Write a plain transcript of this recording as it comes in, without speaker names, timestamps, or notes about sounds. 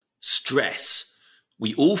stress.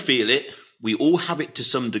 We all feel it. We all have it to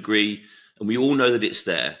some degree, and we all know that it's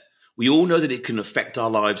there. We all know that it can affect our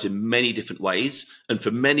lives in many different ways. And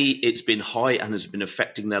for many, it's been high and has been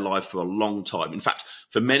affecting their life for a long time. In fact,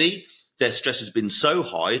 for many, their stress has been so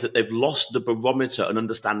high that they've lost the barometer and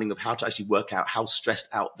understanding of how to actually work out how stressed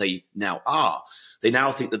out they now are. They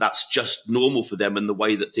now think that that's just normal for them and the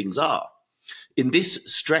way that things are. In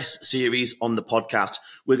this stress series on the podcast,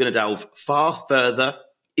 we're going to delve far further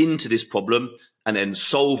into this problem and then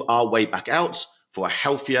solve our way back out for a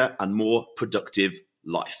healthier and more productive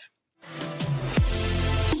life.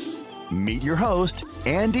 Meet your host,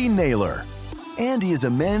 Andy Naylor. Andy is a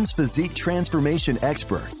men's physique transformation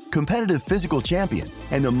expert, competitive physical champion,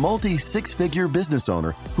 and a multi-six-figure business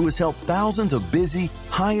owner who has helped thousands of busy,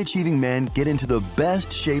 high-achieving men get into the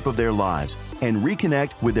best shape of their lives and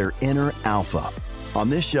reconnect with their inner alpha. On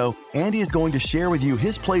this show, Andy is going to share with you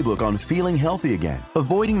his playbook on feeling healthy again,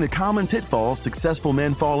 avoiding the common pitfalls successful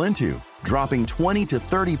men fall into, dropping 20 to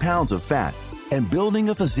 30 pounds of fat, and building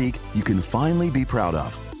a physique you can finally be proud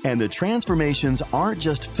of. And the transformations aren't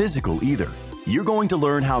just physical either. You're going to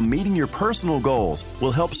learn how meeting your personal goals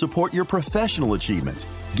will help support your professional achievements,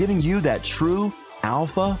 giving you that true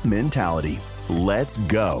alpha mentality. Let's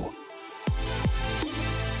go.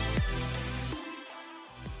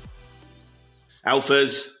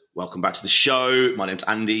 Alphas, welcome back to the show. My name's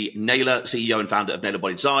Andy Naylor, CEO and founder of Naylor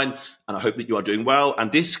Body Design, and I hope that you are doing well.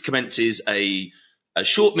 And this commences a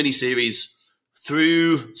short mini-series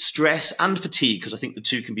through stress and fatigue, because I think the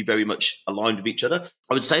two can be very much aligned with each other.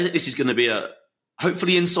 I would say that this is going to be a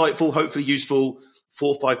hopefully insightful, hopefully useful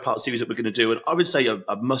 4 or 5 part series that we're going to do. And I would say a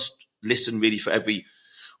must listen really for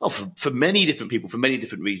for many different people, for many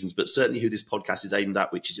different reasons, but certainly who this podcast is aimed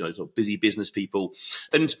at, which is, sort of busy business people.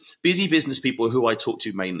 And busy business people who I talk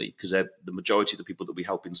to mainly, because they're the majority of the people that we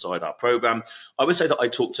help inside our program. I would say that I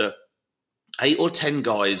talk to 8 or 10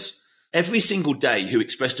 guys every single day who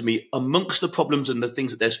express to me, amongst the problems and the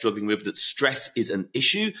things that they're struggling with, that stress is an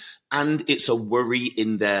issue and it's a worry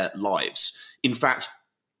in their lives. In fact,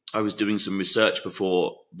 I was doing some research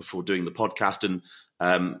before doing the podcast, and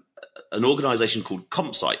an organization called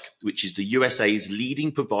CompPsych, which is the USA's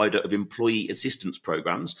leading provider of employee assistance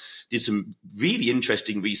programs, did some really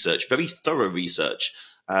interesting research, very thorough research.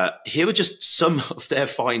 Here are just some of their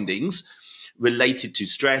findings related to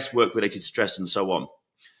stress, work-related stress, and so on.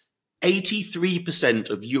 83%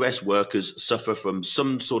 of US workers suffer from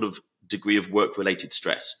some sort of degree of work-related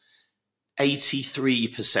stress.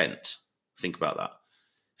 83%. Think about that.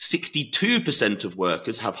 62% of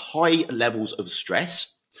workers have high levels of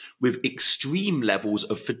stress with extreme levels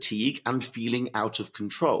of fatigue and feeling out of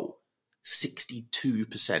control.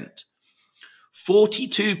 62%.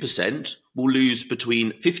 42% will lose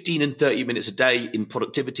between 15 and 30 minutes a day in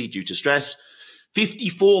productivity due to stress.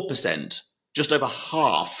 54%, just over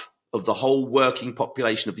half of the whole working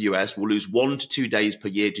population of the US, will lose 1 to 2 days per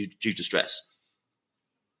year due to stress.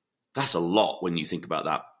 That's a lot when you think about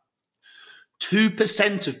that.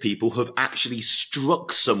 2% of people have actually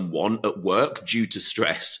struck someone at work due to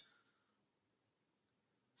stress.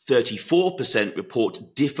 34%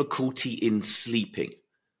 report difficulty in sleeping.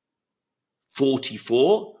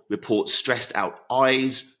 44% report stressed out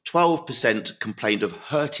eyes. 12% complained of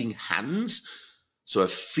hurting hands, so a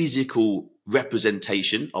physical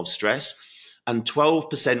representation of stress, and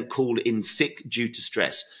 12% called in sick due to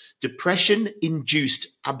stress. Depression-induced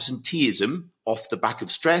absenteeism off the back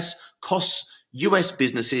of stress costs US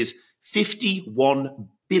businesses $51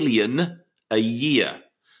 billion a year,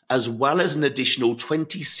 as well as an additional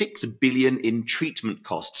 $26 billion in treatment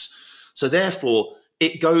costs. So therefore,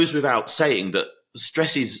 it goes without saying that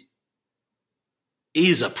stress is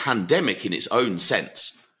a pandemic in its own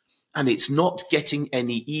sense. And it's not getting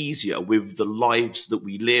any easier with the lives that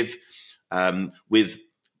we live, with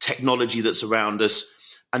technology that's around us,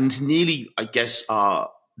 and nearly, I guess, are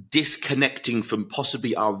disconnecting from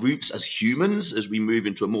possibly our roots as humans as we move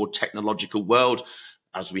into a more technological world,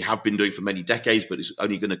 as we have been doing for many decades, but it's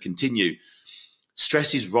only going to continue.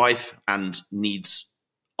 Stress is rife and needs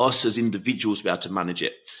us as individuals to be able to manage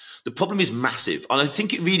it. The problem is massive, and I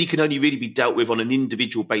think it really can only really be dealt with on an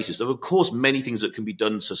individual basis. There are, of course, many things that can be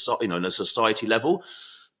done on a society level,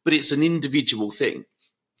 but it's an individual thing.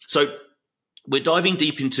 So we're diving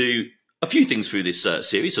deep into a few things through this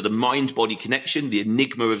series. So the mind-body connection, the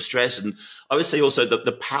enigma of stress, and I would say also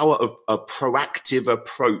the power of a proactive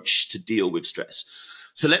approach to deal with stress.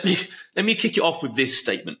 So let me kick it off with this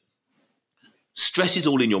statement. Stress is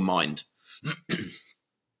all in your mind.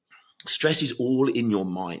 Stress is all in your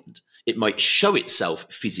mind. It might show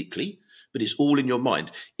itself physically, but it's all in your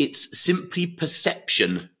mind. It's simply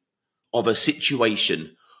perception of a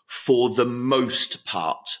situation for the most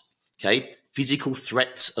part. Okay, physical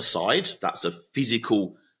threats aside, that's a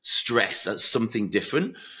physical stress, that's something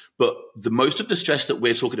different. But the most of the stress that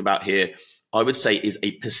we're talking about here, I would say, is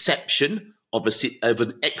a perception of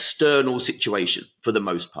an external situation for the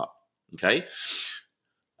most part. Okay,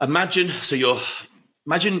 imagine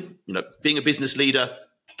being a business leader,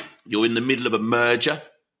 you're in the middle of a merger,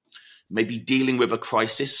 maybe dealing with a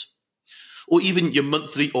crisis, or even your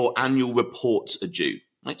monthly or annual reports are due.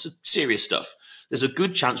 It's serious stuff. There's a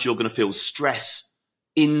good chance you're going to feel stress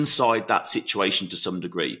inside that situation to some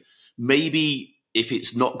degree. Maybe if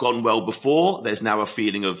it's not gone well before, there's now a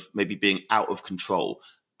feeling of maybe being out of control,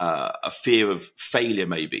 a fear of failure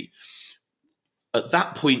maybe. At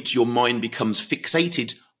that point, your mind becomes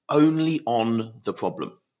fixated only on the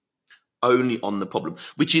problem,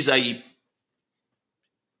 which is a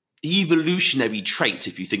evolutionary trait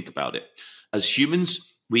if you think about it. As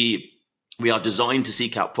humans, we are designed to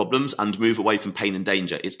seek out problems and move away from pain and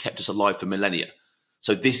danger. It's kept us alive for millennia.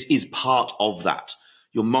 So this is part of that.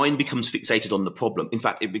 Your mind becomes fixated on the problem. In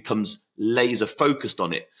fact, it becomes laser focused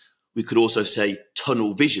on it. We could also say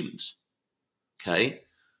tunnel visioned. Okay.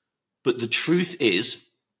 But the truth is,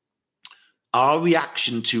 our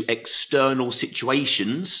reaction to external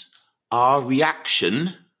situations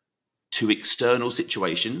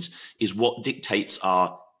is what dictates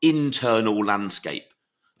our internal landscape,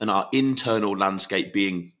 and our internal landscape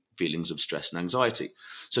being feelings of stress and anxiety.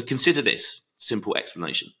 So consider this simple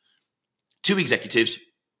explanation. Two executives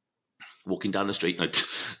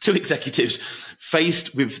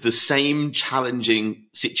faced with the same challenging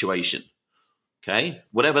situation. Okay,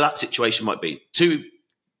 whatever that situation might be, two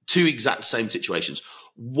exact same situations.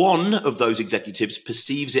 One of those executives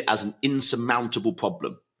perceives it as an insurmountable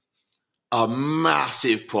problem, a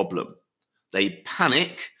massive problem. They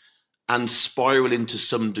panic and spiral into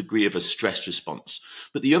some degree of a stress response.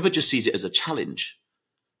 But the other just sees it as a challenge,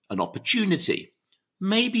 an opportunity,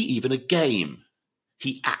 maybe even a game.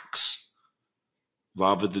 He acts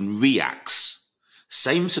rather than reacts.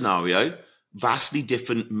 Same scenario, vastly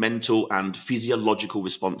different mental and physiological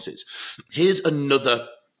responses. Here's another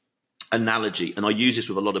analogy, and I use this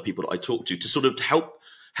with a lot of people that I talk to sort of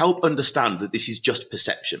help understand that this is just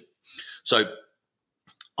perception. So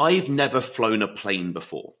I've never flown a plane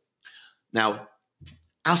before. Now,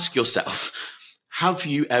 ask yourself, have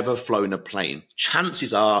you ever flown a plane?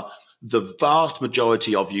 Chances are the vast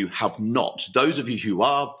majority of you have not. Those of you who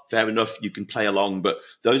are, fair enough, you can play along, but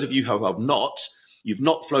those of you who have not, you've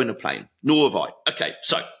not flown a plane, nor have I. Okay,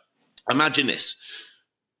 so imagine this.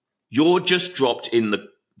 You're just dropped in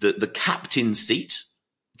the captain's seat,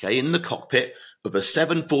 okay, in the cockpit of a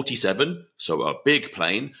 747, so a big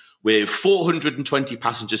plane, with 420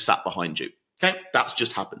 passengers sat behind you. Okay, that's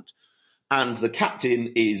just happened. And the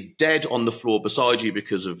captain is dead on the floor beside you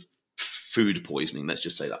because of food poisoning, let's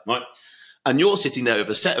just say that, right? And you're sitting there with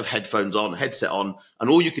a set of headphones on, headset on, and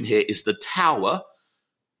all you can hear is the tower,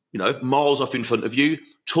 miles off in front of you,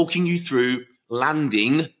 talking you through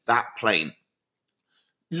landing that plane.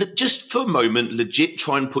 Just for a moment, legit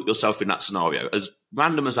try and put yourself in that scenario, as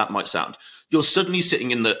random as that might sound. You're suddenly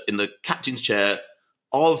sitting in the captain's chair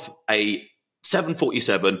of a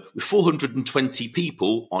 747 with 420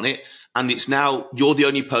 people on it, and it's now you're the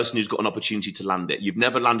only person who's got an opportunity to land it. You've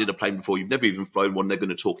never landed a plane before. You've never even flown one. They're going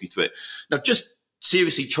to talk you through it. Now, just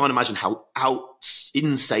seriously try and imagine how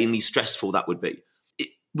insanely stressful that would be. It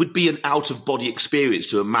would be an out-of-body experience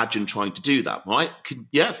to imagine trying to do that, right?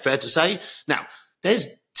 Yeah, fair to say. Now, there's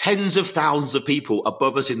tens of thousands of people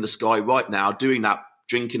above us in the sky right now doing that,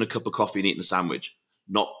 drinking a cup of coffee and eating a sandwich,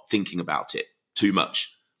 not thinking about it too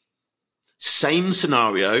much. Same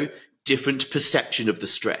scenario, different perception of the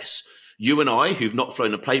stress. You and I, who've not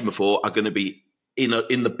flown a plane before, are going to be in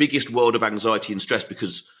the biggest world of anxiety and stress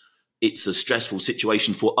because it's a stressful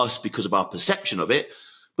situation for us because of our perception of it.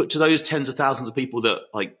 But to those tens of thousands of people that,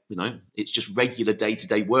 it's just regular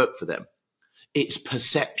day-to-day work for them. It's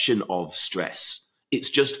perception of stress. It's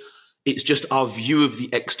just our view of the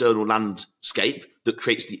external landscape that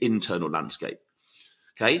creates the internal landscape.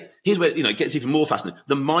 Okay, here's where it gets even more fascinating.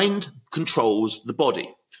 The mind controls the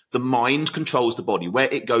body. The mind controls the body. Where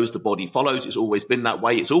it goes, the body follows. It's always been that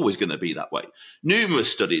way. It's always going to be that way.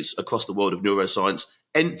 Numerous studies across the world of neuroscience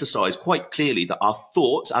emphasize quite clearly that our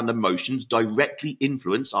thoughts and emotions directly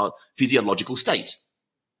influence our physiological state.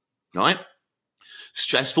 Right?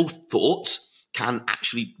 Stressful thoughts can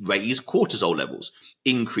actually raise cortisol levels,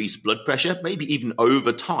 increase blood pressure, maybe even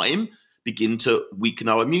over time begin to weaken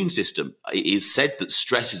our immune system. It is said that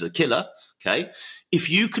stress is a killer, okay?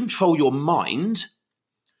 If you control your mind,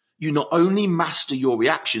 you not only master your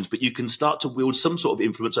reactions, but you can start to wield some sort of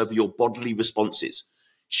influence over your bodily responses.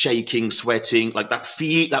 shaking, sweating, like that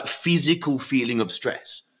physical feeling of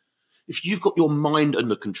stress. If you've got your mind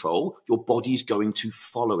under control, your body's going to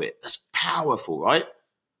follow it. That's powerful, right?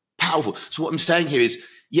 Powerful. So what I'm saying here is,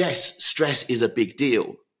 yes, stress is a big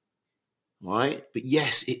deal, right? But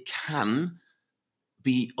yes, it can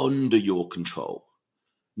be under your control,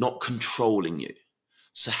 not controlling you.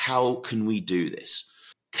 So how can we do this?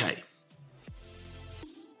 Okay.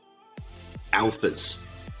 Alphas,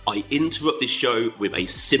 I interrupt this show with a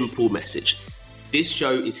simple message. This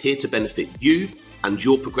show is here to benefit you and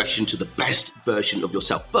your progression to the best version of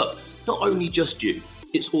yourself. But not only just you,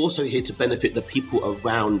 it's also here to benefit the people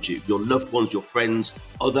around you, your loved ones, your friends,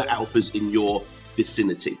 other alphas in your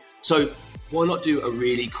vicinity. So why not do a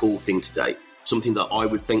really cool thing today? Something that I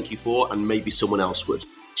would thank you for, and maybe someone else would.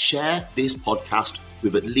 Share this podcast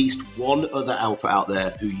with at least one other alpha out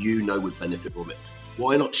there who you know would benefit from it.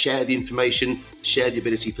 Why not share the information, share the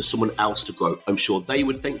ability for someone else to grow? I'm sure they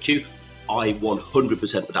would thank you. I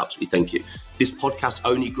 100% would absolutely thank you. This podcast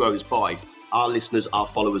only grows by our listeners, our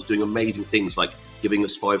followers doing amazing things like giving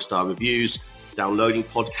us 5-star reviews, downloading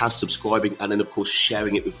podcasts, subscribing, and then, of course,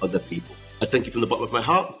 sharing it with other people. I thank you from the bottom of my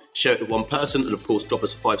heart. Share it with one person, and, of course, drop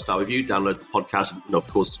us a 5-star review, download the podcast, and, of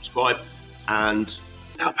course, subscribe. And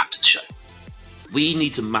now back to the show. We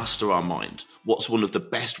need to master our mind. What's one of the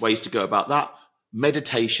best ways to go about that?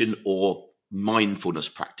 Meditation or mindfulness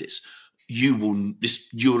practice. You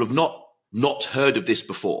will have not heard of this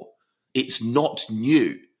before. It's not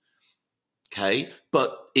new. Okay.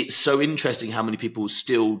 But it's so interesting how many people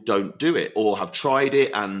still don't do it or have tried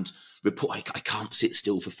it and report, I can't sit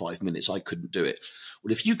still for 5 minutes. I couldn't do it.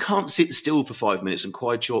 Well, if you can't sit still for 5 minutes and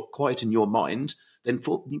quieten your mind, then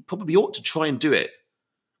you probably ought to try and do it,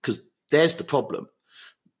 because there's the problem.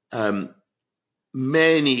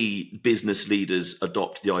 Many business leaders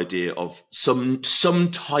adopt the idea of some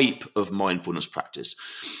type of mindfulness practice.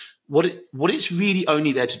 What it's really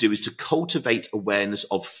only there to do is to cultivate awareness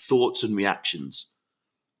of thoughts and reactions.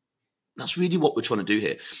 That's really what we're trying to do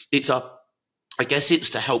here. I guess it's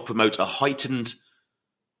to help promote a heightened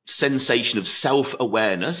sensation of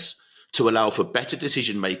self-awareness to allow for better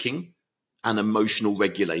decision-making and emotional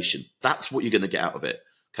regulation. That's what you're going to get out of it.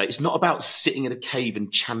 Okay, it's not about sitting in a cave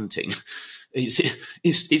and chanting.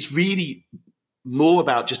 It's really more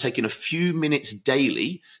about just taking a few minutes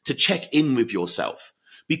daily to check in with yourself.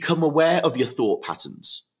 Become aware of your thought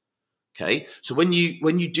patterns. Okay, so when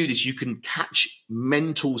you do this, you can catch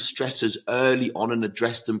mental stressors early on and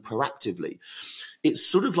address them proactively. It's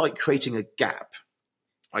sort of like creating a gap.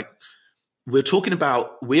 Right? We're talking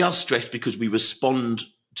about, we are stressed because we respond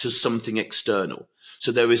to something external.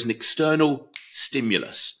 So there is an external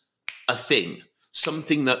stimulus, a thing,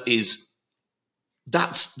 something that's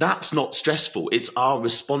not stressful. It's our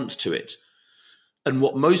response to it. And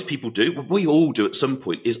what most people do, what we all do at some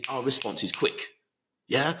point, is our response is quick.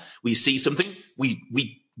 Yeah, we see something,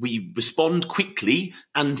 we respond quickly,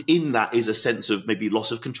 and in that is a sense of maybe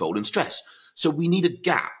loss of control and stress. So we need a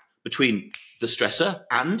gap between the stressor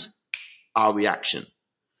and our reaction.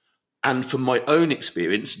 And from my own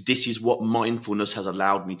experience, this is what mindfulness has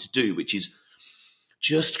allowed me to do, which is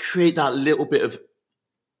just create that little bit of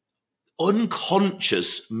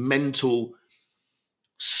unconscious mental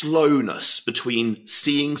slowness between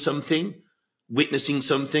seeing something, witnessing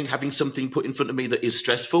something, having something put in front of me that is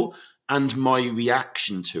stressful, and my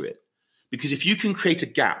reaction to it. Because if you can create a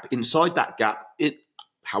gap, inside that gap,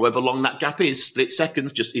 however long that gap is, split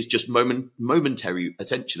seconds, is just momentary,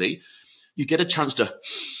 essentially, you get a chance to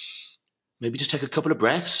maybe just take a couple of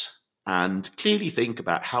breaths and clearly think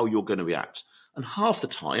about how you're going to react. And half the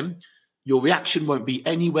time, your reaction won't be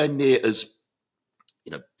anywhere near as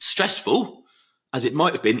stressful as it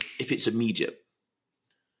might have been if it's immediate.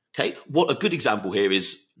 Okay, what a good example here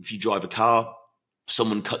is if you drive a car,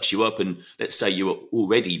 someone cuts you up, and let's say you're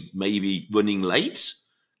already maybe running late,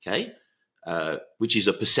 okay, which is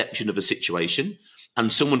a perception of a situation,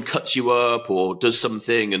 and someone cuts you up or does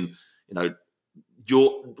something, and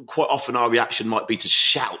quite often our reaction might be to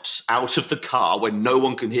shout out of the car when no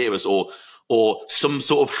one can hear us, or some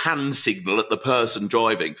sort of hand signal at the person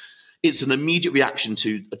driving. It's an immediate reaction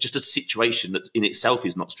to just a situation that in itself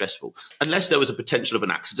is not stressful. Unless there was a potential of an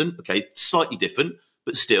accident, okay, slightly different,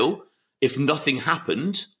 but still, if nothing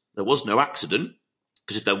happened, there was no accident,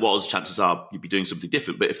 because if there was, chances are you'd be doing something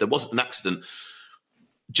different. But if there wasn't an accident,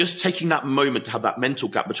 just taking that moment to have that mental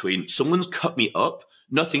gap between someone's cut me up,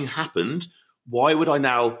 nothing happened, why would I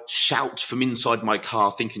now shout from inside my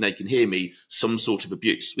car thinking they can hear me some sort of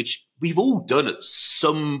abuse, which we've all done at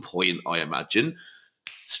some point, I imagine.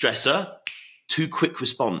 Stressor, too quick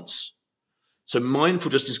response. So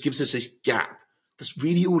mindfulness just gives us this gap. That's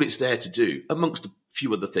really all it's there to do, amongst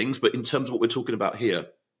few other things, but in terms of what we're talking about here,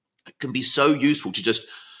 it can be so useful to just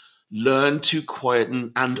learn to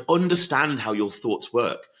quieten and understand how your thoughts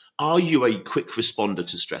work. Are you a quick responder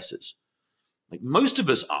to stresses? Like most of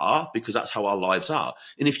us are, because that's how our lives are.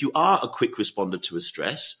 And if you are a quick responder to a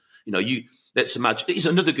stress, let's imagine, it's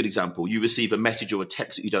another good example. You receive a message or a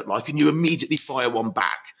text that you don't like and you immediately fire one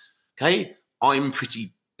back. Okay. I'm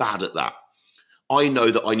pretty bad at that. I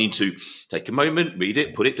know that I need to take a moment, read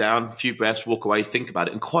it, put it down, a few breaths, walk away, think about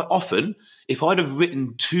it. And quite often, if I'd have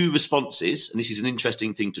written 2 responses, and this is an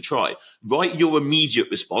interesting thing to try, write your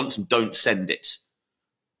immediate response and don't send it.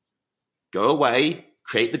 Go away,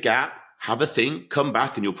 create the gap, have a think, come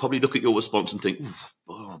back, and you'll probably look at your response and think,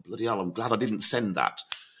 oh, bloody hell, I'm glad I didn't send that.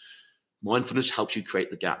 Mindfulness helps you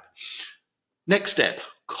create the gap. Next step,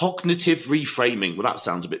 cognitive reframing. Well, that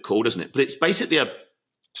sounds a bit cool, doesn't it? But it's basically a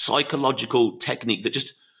psychological technique that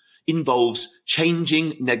just involves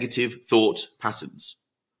changing negative thought patterns,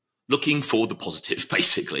 looking for the positive,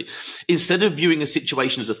 basically. Instead of viewing a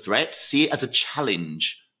situation as a threat, see it as a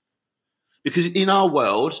challenge. Because in our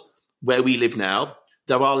world, where we live now,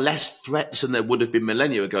 there are less threats than there would have been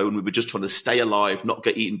millennia ago when we were just trying to stay alive, not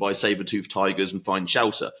get eaten by saber-toothed tigers and find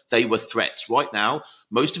shelter. They were threats. Right now,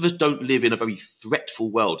 most of us don't live in a very threatful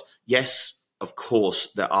world. Yes, of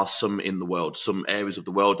course, there are some in the world, some areas of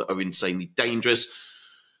the world that are insanely dangerous.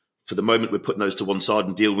 For the moment, we're putting those to one side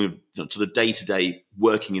and dealing with to the day-to-day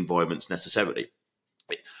working environments necessarily.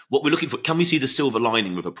 What we're looking for, can we see the silver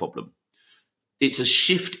lining with a problem? It's a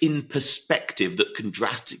shift in perspective that can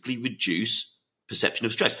drastically reduce perception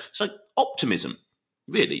of stress. It's like optimism,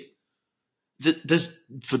 really.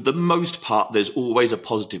 For the most part, there's always a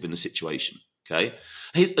positive in the situation, okay?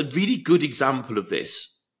 A really good example of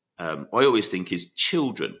this, I always think, is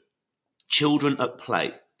children. Children at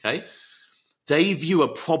play, okay? They view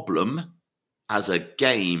a problem as a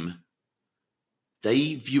game.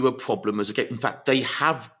 They view a problem as a game. In fact, they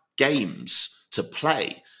have games to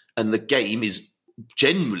play, and the game is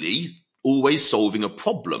generally always solving a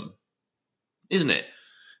problem, isn't it?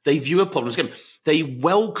 They view a problem as a game. They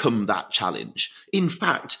welcome that challenge. In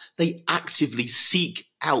fact, they actively seek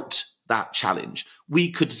out that challenge.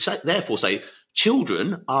 We could therefore say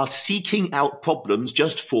children are seeking out problems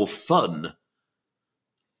just for fun.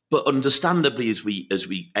 But understandably, as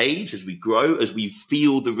we age, as we grow, as we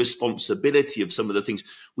feel the responsibility of some of the things,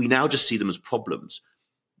 we now just see them as problems.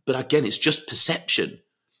 But again, it's just perception.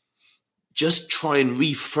 Just try and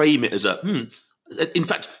reframe it as in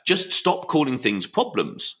fact, just stop calling things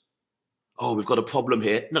problems. Oh, we've got a problem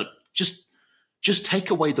here. No, just take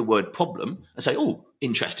away the word problem and say, oh,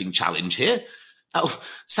 interesting challenge here. Oh,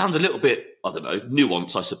 sounds a little bit, I don't know,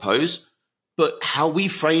 nuanced, I suppose. But how we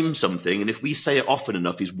frame something, and if we say it often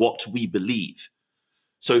enough, is what we believe.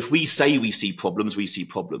 So if we say we see problems, we see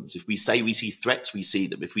problems. If we say we see threats, we see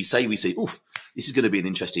them. If we say we see, oof, this is going to be an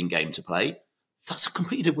interesting game to play, that's a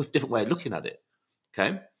completely different way of looking at it.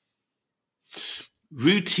 Okay?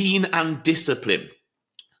 Routine and discipline.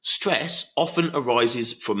 Stress often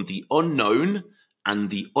arises from the unknown and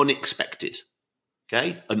the unexpected.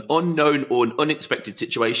 Okay? An unknown or an unexpected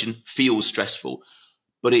situation feels stressful,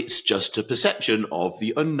 but it's just a perception of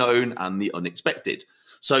the unknown and the unexpected.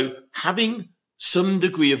 So having some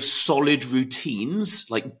degree of solid routines,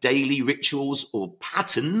 like daily rituals or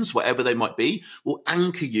patterns, whatever they might be, will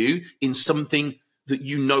anchor you in something that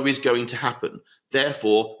you know is going to happen.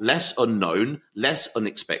 Therefore, less unknown, less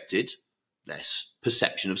unexpected, less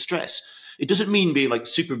perception of stress. It doesn't mean being like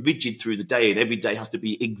super rigid through the day and every day has to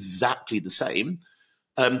be exactly the same.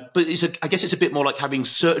 But I guess it's a bit more like having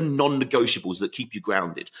certain non-negotiables that keep you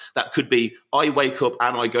grounded. That could be, I wake up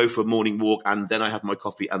and I go for a morning walk and then I have my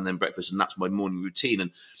coffee and then breakfast, and that's my morning routine.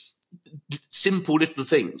 And simple little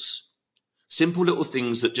things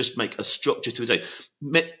that just make a structure to a day.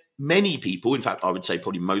 Many people, in fact, I would say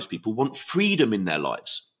probably most people, want freedom in their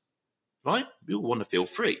lives, right? We all want to feel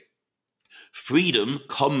free. Freedom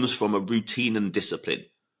comes from a routine and discipline.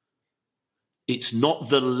 It's not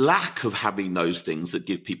the lack of having those things that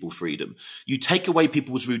give people freedom. You take away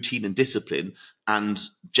people's routine and discipline, and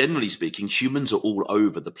generally speaking, humans are all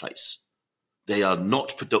over the place. They are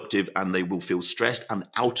not productive and they will feel stressed and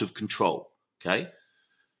out of control, okay?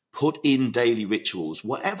 Put in daily rituals,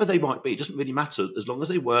 whatever they might be. It doesn't really matter as long as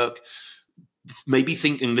they work. Maybe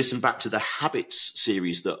think and listen back to the habits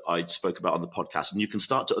series that I spoke about on the podcast, and you can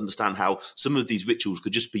start to understand how some of these rituals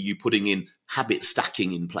could just be you putting in habit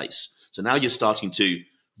stacking in place. So now you're starting to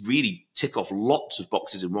really tick off lots of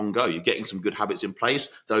boxes in one go. You're getting some good habits in place.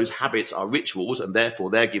 Those habits are rituals, and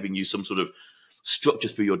therefore they're giving you some sort of structure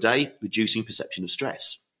through your day, reducing perception of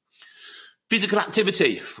stress. Physical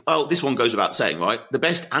activity. Well, this one goes without saying, right? The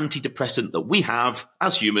best antidepressant that we have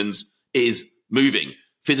as humans is moving.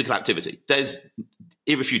 Physical activity. There's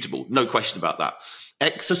irrefutable, no question about that.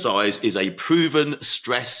 Exercise is a proven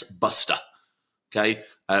stress buster. Okay,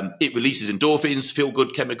 it releases endorphins,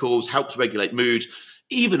 feel-good chemicals, helps regulate mood.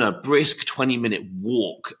 Even a brisk 20-minute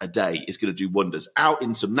walk a day is going to do wonders. Out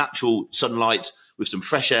in some natural sunlight with some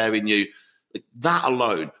fresh air in you, that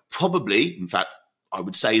alone, probably, in fact, I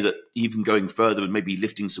would say that even going further and maybe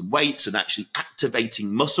lifting some weights and actually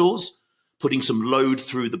activating muscles, putting some load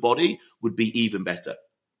through the body would be even better.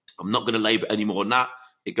 I'm not going to labor any more on that.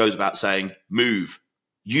 It goes without saying, move.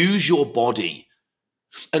 Use your body.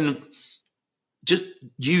 And just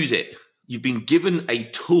use it. You've been given a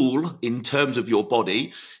tool in terms of your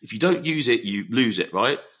body. If you don't use it, you lose it,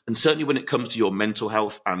 right? And certainly when it comes to your mental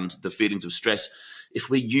health and the feelings of stress, if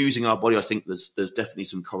we're using our body, I think there's definitely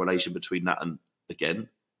some correlation between that and, again,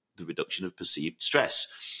 the reduction of perceived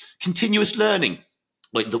stress. Continuous learning.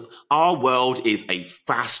 Our world is a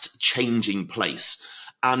fast changing place,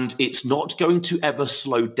 and it's not going to ever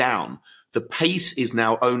slow down. The pace is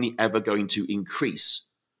now only ever going to increase.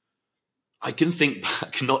 I can think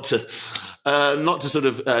back, not to sort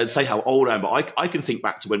of say how old I am, but I can think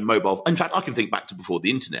back to when in fact, I can think back to before the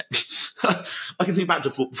internet. I can think back to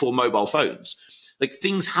before mobile phones. Like,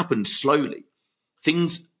 things happened slowly.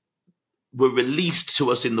 Things were released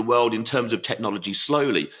to us in the world in terms of technology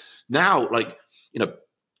slowly. Now,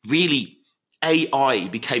 really AI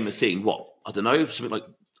became a thing. What? I don't know, something like,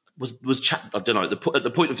 was chat, I don't know, at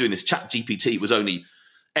the point of doing this, ChatGPT was only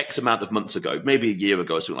X amount of months ago, maybe a year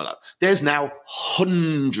ago or something like that. There's now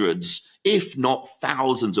hundreds, if not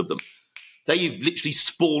thousands of them. They've literally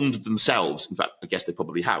spawned themselves. In fact, I guess they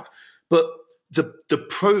probably have. But the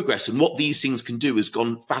progress and what these things can do has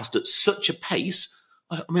gone fast at such a pace.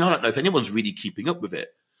 I mean, I don't know if anyone's really keeping up with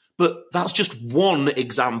it. But that's just one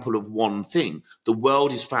example of one thing. The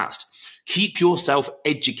world is fast. Keep yourself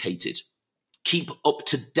educated. Keep up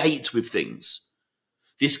to date with things.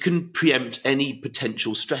 This can preempt any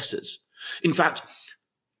potential stressors. In fact,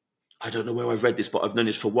 I don't know where I've read this, but I've known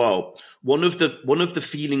this for a while. One of the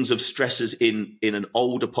feelings of stressors in an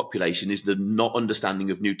older population is the not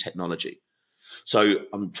understanding of new technology. So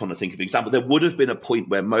I'm trying to think of an example. There would have been a point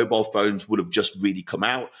where mobile phones would have just really come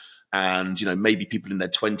out, and maybe people in their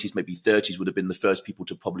 20s, maybe 30s would have been the first people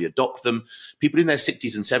to probably adopt them. People in their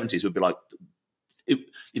 60s and 70s would be like,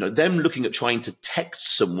 them looking at trying to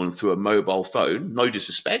text someone through a mobile phone, no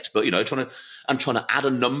disrespect, but trying to add a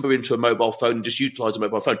number into a mobile phone and just utilize a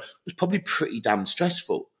mobile phone was probably pretty damn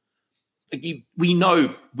stressful. We know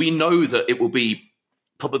that it will be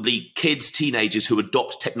probably kids, teenagers who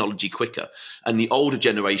adopt technology quicker, and the older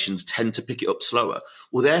generations tend to pick it up slower.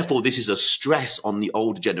 Well, therefore, this is a stress on the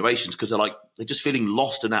older generations because they're just feeling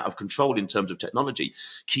lost and out of control in terms of technology.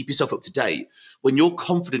 Keep yourself up to date. When you're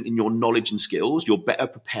confident in your knowledge and skills, you're better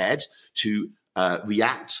prepared to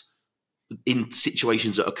react in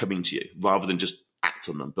situations that are coming to you rather than just act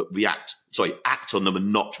on them, but act on them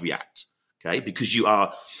and not react. Okay, because you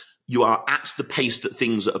are at the pace that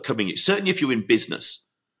things that are coming. Certainly, if you're in business,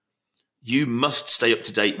 you must stay up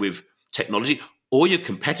to date with technology, or your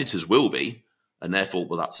competitors will be, and therefore,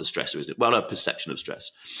 well, that's a stressor, isn't it? Well, a perception of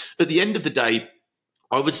stress. At the end of the day,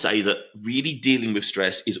 I would say that really dealing with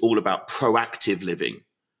stress is all about proactive living.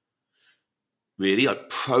 Really, like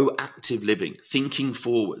proactive living, thinking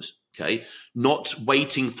forward, okay? Not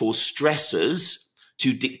waiting for stressors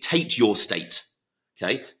to dictate your state,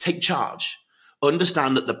 okay? Take charge.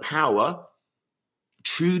 Understand that the power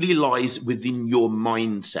truly lies within your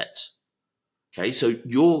mindset. Okay, so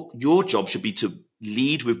your job should be to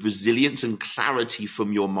lead with resilience and clarity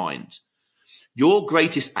from your mind. Your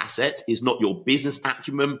greatest asset is not your business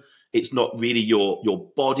acumen. It's not really your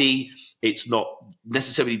body. It's not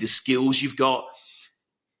necessarily the skills you've got.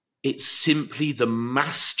 It's simply the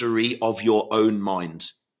mastery of your own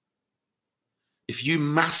mind. If you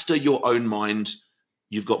master your own mind,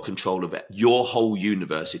 you've got control of it, your whole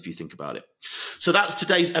universe, if you think about it. So that's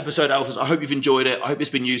today's episode, Alphas. I hope you've enjoyed it. I hope it's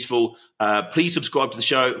been useful. Please subscribe to the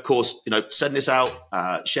show. Of course, send this out,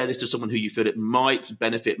 share this to someone who you feel it might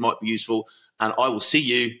benefit, might be useful. And I will see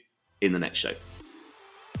you in the next show.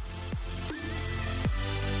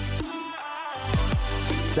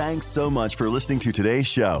 Thanks so much for listening to today's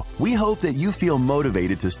show. We hope that you feel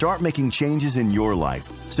motivated to start making changes in your life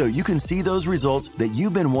so you can see those results that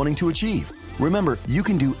you've been wanting to achieve. Remember, you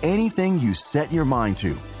can do anything you set your mind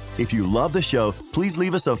to. If you love the show, please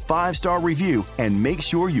leave us a 5-star review and make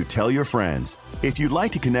sure you tell your friends. If you'd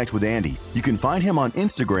like to connect with Andy, you can find him on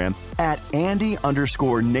Instagram at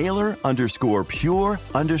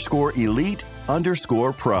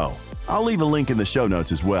Andy_Naylor_pure_elite_pro. I'll leave a link in the show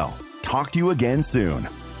notes as well. Talk to you again soon.